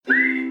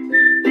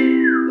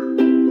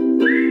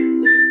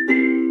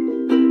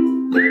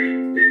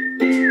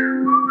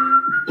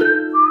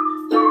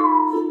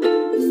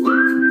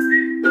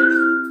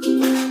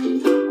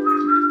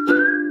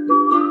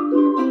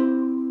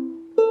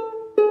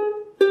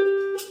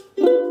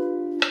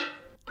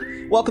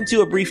Welcome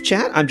to A Brief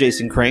Chat. I'm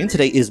Jason Crane.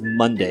 Today is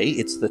Monday.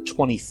 It's the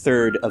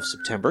 23rd of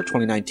September,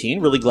 2019.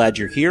 Really glad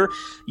you're here.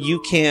 You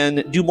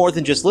can do more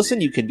than just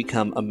listen. You can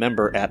become a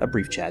member at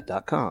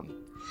abriefchat.com.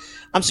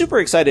 I'm super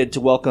excited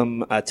to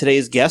welcome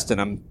today's guest,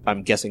 and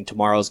I'm guessing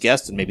tomorrow's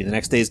guest, and maybe the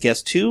next day's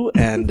guest too.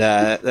 And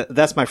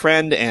that's my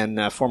friend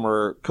and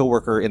former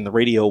coworker in the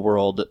radio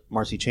world,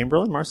 Marci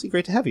Chamberlain. Marci,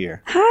 great to have you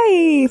here.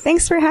 Hi,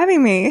 thanks for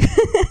having me.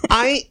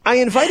 I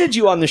invited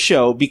you on the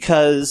show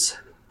because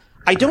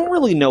I don't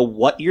really know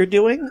what you're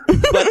doing,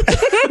 but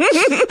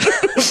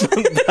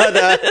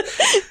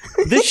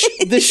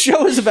this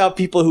show is about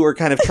people who are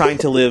kind of trying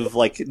to live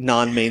like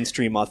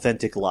non-mainstream,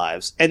 authentic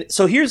lives. And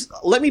so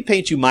let me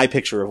paint you my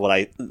picture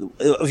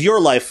of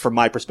your life from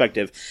my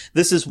perspective.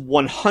 This is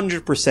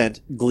 100%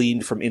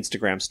 gleaned from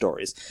Instagram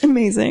stories.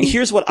 Amazing.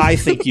 Here's what I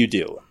think you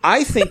do.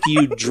 I think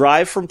you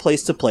drive from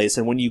place to place,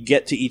 and when you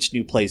get to each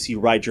new place, you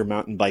ride your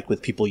mountain bike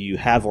with people you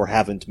have or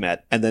haven't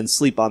met, and then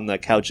sleep on the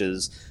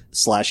couches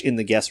 / in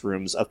the guest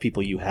rooms of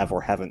people you have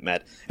or haven't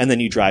met, and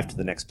then you drive to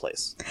the next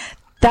place.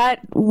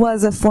 That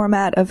was a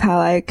format of how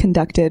I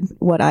conducted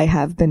what I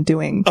have been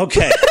doing.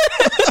 Okay.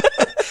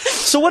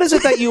 So what is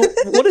it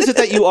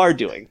that you are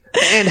doing?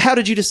 And how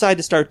did you decide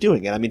to start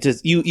doing it? I mean,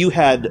 you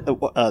had,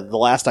 the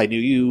last I knew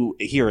you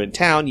here in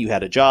town, you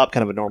had a job,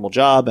 kind of a normal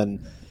job, and,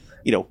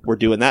 we're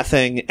doing that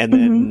thing. And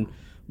then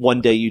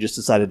one day you just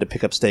decided to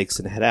pick up stakes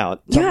and head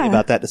out. Tell me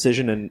about that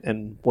decision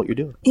and what you're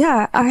doing.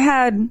 Yeah, I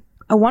had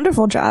a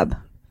wonderful job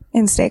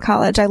in State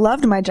College. I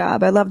loved my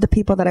job. I loved the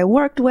people that I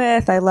worked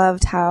with. I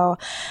loved how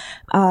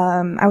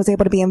I was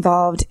able to be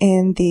involved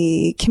in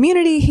the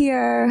community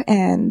here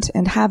and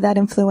have that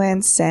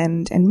influence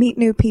and meet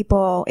new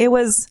people. It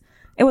was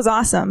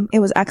awesome. It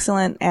was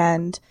excellent,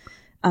 and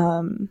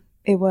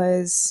it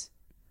was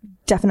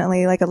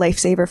definitely like a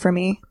lifesaver for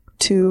me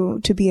to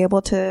be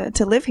able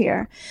to live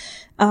here.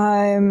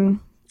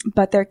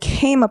 But there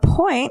came a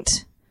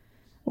point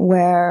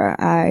where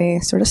I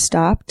sort of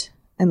stopped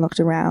and looked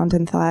around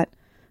and thought,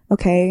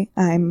 okay,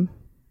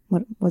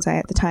 what was I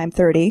at the time?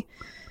 30.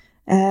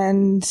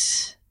 And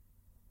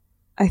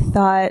I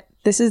thought,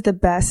 this is the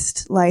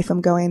best life I'm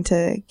going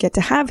to get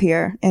to have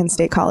here in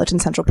State College in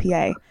Central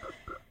PA.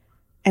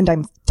 And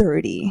I'm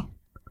 30.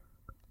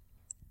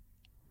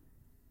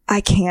 I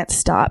can't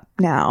stop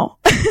now.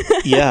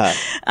 Yeah.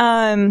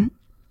 And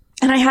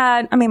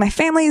my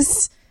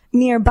family's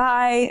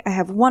nearby. I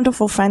have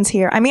wonderful friends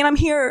here. I mean, I'm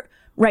here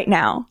right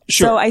now.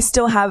 Sure. So I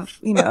still have,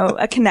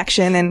 a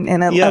connection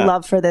and a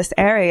love for this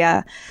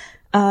area.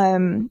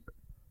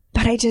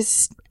 But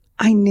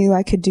I knew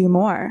I could do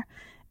more,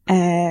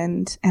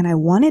 and I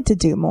wanted to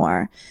do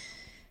more.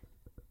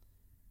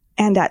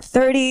 And at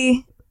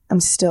 30, I'm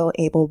still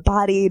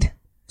able-bodied.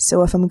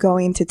 So if I'm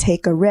going to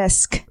take a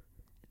risk,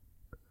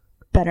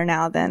 better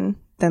now than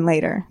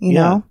later, you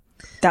know?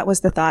 That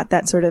was the thought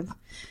that sort of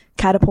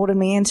catapulted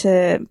me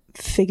into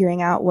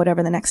figuring out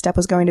whatever the next step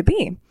was going to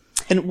be.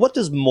 And what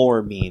does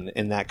more mean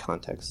in that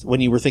context? When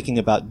you were thinking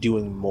about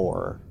doing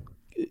more,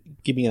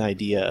 give me an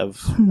idea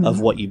of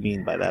what you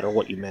mean by that, or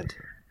what you meant.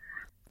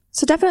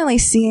 So definitely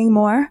seeing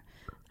more.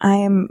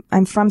 I'm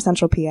from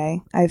Central PA.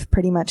 I've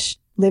pretty much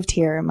lived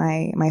here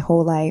my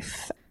whole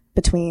life,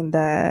 between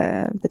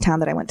the town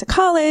that I went to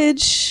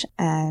college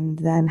and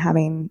then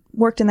having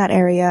worked in that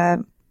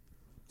area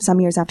some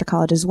years after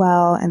college as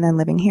well, and then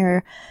living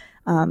here.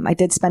 I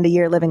did spend a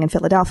year living in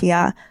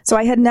Philadelphia. So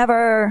I had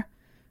never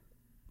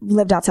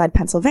lived outside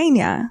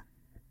Pennsylvania,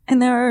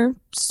 and there are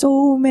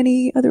so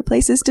many other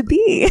places to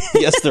be.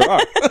 Yes, there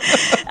are.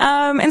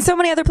 And so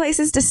many other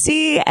places to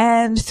see.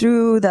 And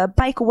through the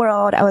bike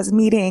world, I was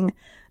meeting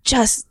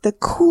just the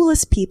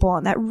coolest people,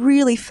 and that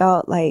really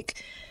felt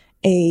like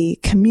a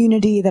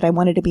community that I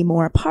wanted to be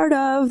more a part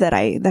of, that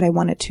I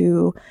wanted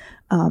to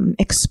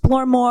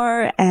explore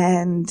more.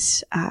 And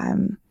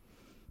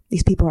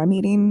these people are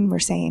meeting, we're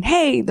saying,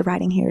 hey, the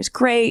riding here is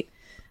great,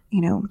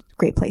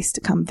 great place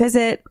to come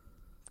visit.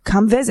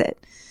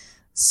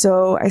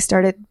 So I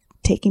started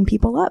taking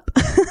people up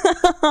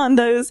on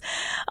those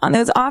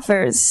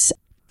offers.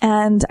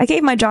 And I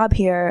gave my job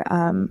here,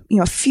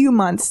 a few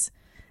months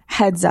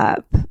heads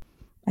up.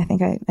 I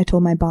think I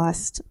told my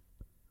boss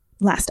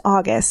last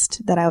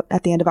August that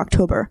at the end of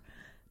October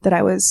that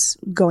I was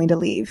going to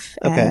leave.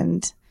 Okay.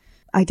 And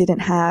I didn't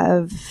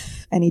have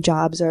any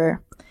jobs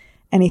or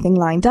anything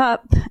lined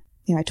up.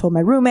 I told my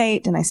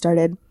roommate, and I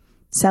started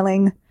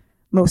selling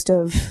most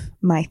of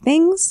my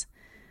things.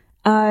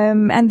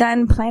 And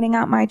then planning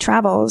out my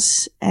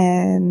travels,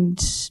 and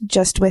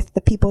just with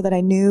the people that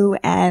I knew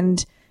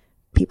and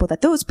people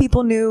that those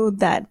people knew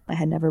that I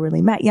had never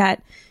really met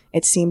yet,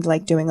 it seemed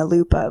like doing a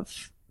loop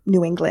of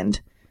New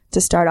England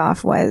to start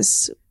off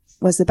was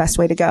the best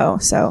way to go.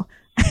 So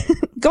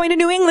going to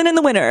New England in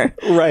the winter.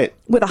 Right.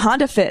 With a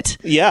Honda Fit.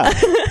 Yeah.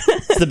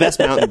 It's the best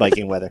mountain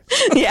biking weather.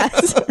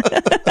 Yes.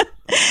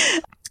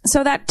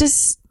 So that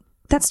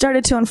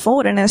started to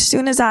unfold. And as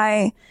soon as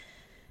I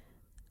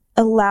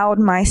allowed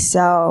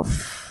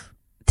myself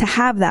to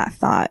have that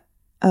thought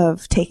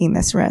of taking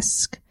this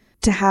risk,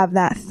 to have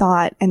that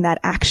thought and that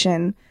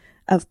action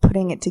of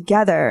putting it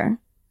together,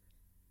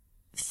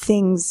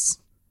 things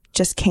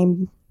just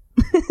came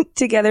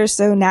together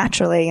so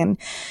naturally. And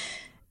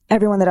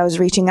everyone that I was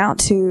reaching out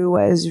to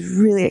was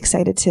really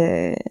excited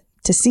to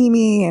see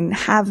me and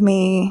have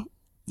me.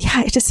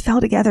 Yeah, it just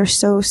fell together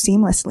so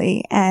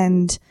seamlessly.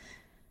 And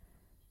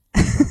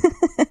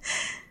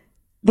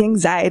the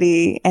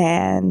anxiety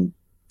and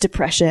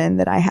depression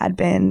that I had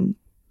been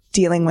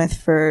dealing with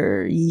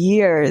for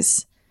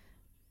years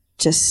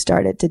just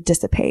started to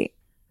dissipate.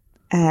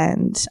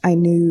 And I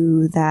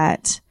knew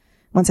that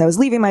once I was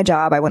leaving my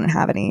job, I wouldn't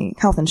have any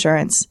health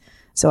insurance.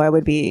 So I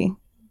would be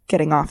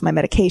getting off my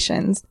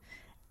medications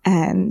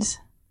and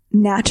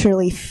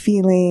naturally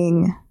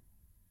feeling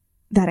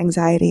that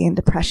anxiety and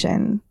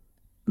depression,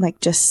 like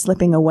just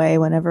slipping away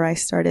whenever I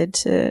started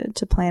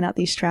to plan out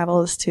these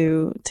travels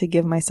to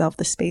give myself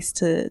the space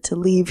to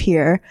leave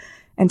here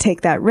and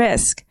take that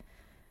risk.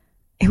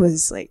 It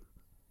was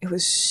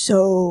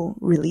so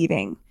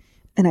relieving.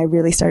 And I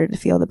really started to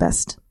feel the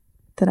best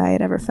that I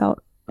had ever felt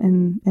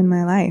in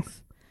my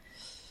life.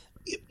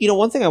 You know,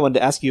 one thing I wanted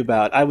to ask you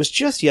about, I was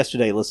just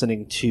yesterday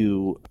listening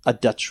to a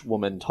Dutch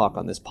woman talk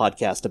on this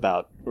podcast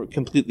about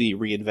completely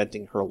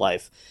reinventing her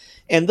life.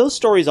 And those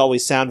stories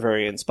always sound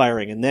very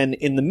inspiring. And then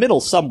in the middle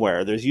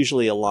somewhere, there's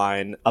usually a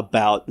line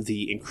about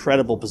the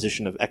incredible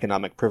position of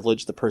economic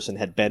privilege the person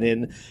had been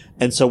in.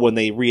 And so when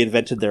they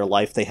reinvented their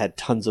life, they had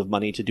tons of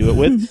money to do it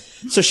with.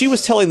 So she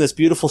was telling this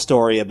beautiful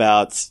story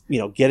about, you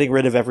know, getting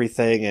rid of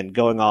everything and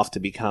going off to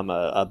become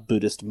a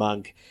Buddhist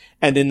monk.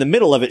 And in the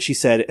middle of it, she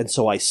said, and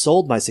so I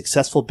sold my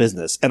successful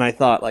business. And I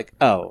thought, like,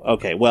 oh,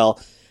 okay, well,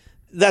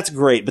 that's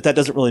great, but that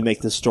doesn't really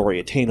make this story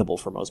attainable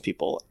for most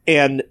people.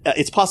 And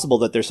it's possible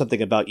that there's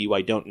something about you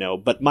I don't know,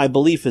 but my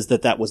belief is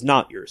that that was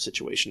not your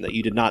situation, that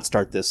you did not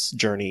start this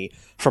journey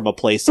from a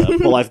place of,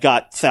 well, I've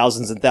got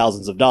thousands and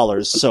thousands of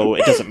dollars, so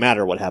it doesn't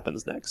matter what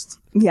happens next.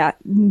 Yeah,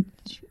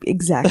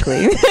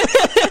 exactly.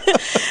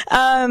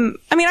 I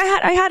mean,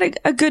 I had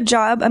a good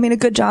job. I mean, a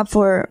good job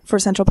for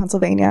Central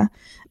Pennsylvania,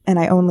 and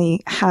I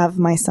only have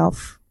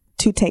myself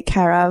to take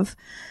care of.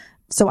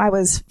 So I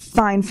was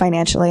fine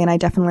financially, and I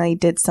definitely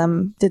did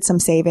some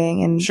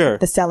saving, and Sure.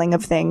 The selling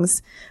of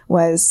things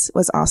was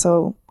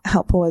also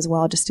helpful as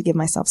well, just to give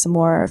myself some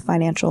more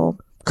financial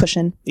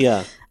cushion.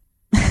 Yeah.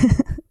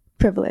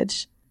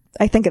 Privilege.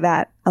 I think of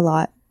that a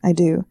lot. I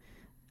do.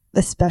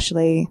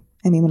 Especially,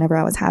 I mean, whenever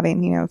I was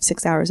having,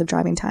 6 hours of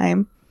driving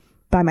time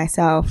by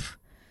myself,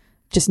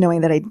 just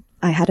knowing that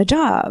I had a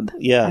job.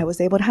 Yeah. I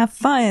was able to have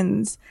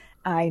funds.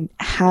 I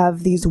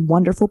have these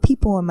wonderful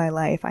people in my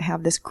life. I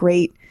have this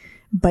great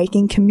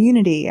biking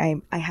community.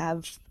 I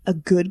have a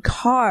good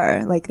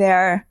car. Like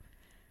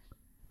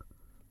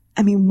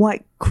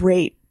what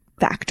great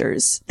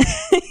factors.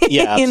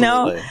 Yeah,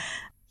 absolutely.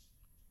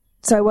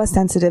 So I was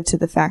sensitive to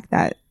the fact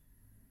that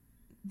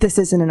this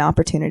isn't an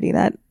opportunity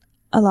that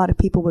a lot of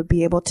people would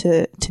be able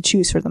to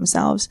choose for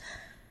themselves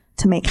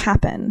to make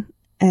happen.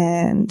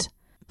 And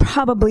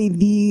probably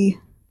the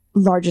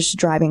largest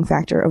driving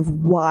factor of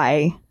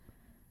why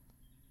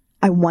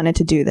I wanted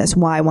to do this,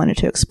 why I wanted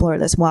to explore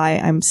this, why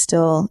I'm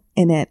still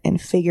in it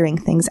and figuring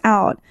things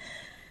out,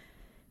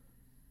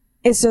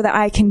 is so that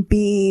I can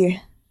be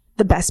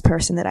the best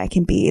person that I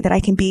can be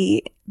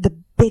the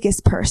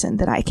biggest person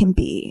that I can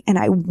be. And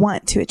I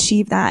want to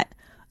achieve that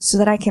so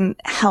that I can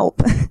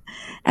help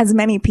as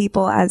many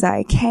people as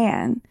I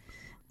can.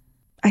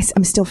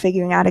 I'm still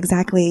figuring out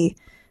exactly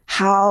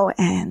how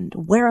and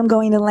where I'm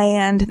going to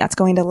land. That's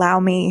going to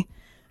allow me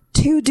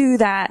to do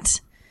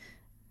that.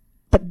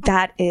 But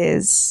that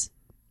is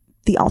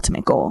the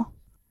ultimate goal,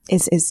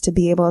 is to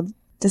be able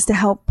just to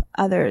help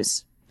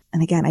others.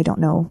 And again, I don't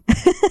know.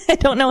 I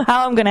don't know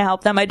how I'm going to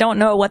help them. I don't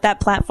know what that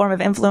platform of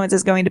influence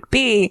is going to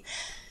be,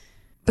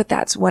 but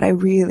that's what I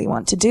really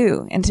want to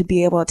do. And to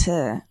be able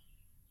to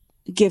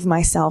give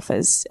myself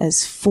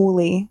as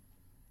fully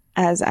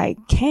as I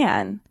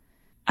can,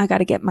 I got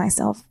to get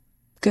myself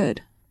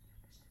good.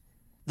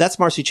 That's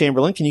Marci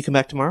Chamberlain. Can you come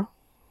back tomorrow?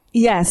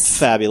 Yes.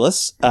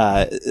 Fabulous.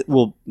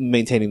 We'll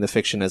maintaining the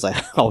fiction, as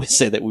I always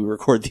say, that we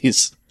record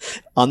these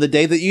on the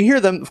day that you hear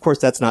them. Of course,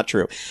 that's not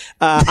true.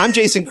 I'm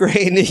Jason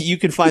Crane. You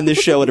can find this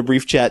show at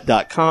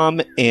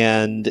abriefchat.com,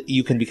 and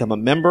you can become a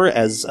member,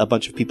 as a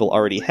bunch of people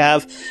already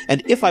have.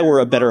 And if I were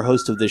a better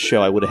host of this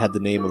show, I would have had the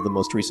name of the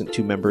most recent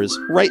 2 members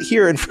right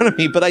here in front of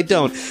me, but I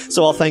don't.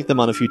 So I'll thank them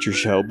on a future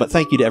show. But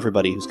thank you to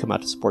everybody who's come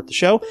out to support the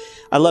show.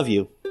 I love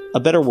you. A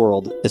better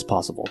world is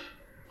possible.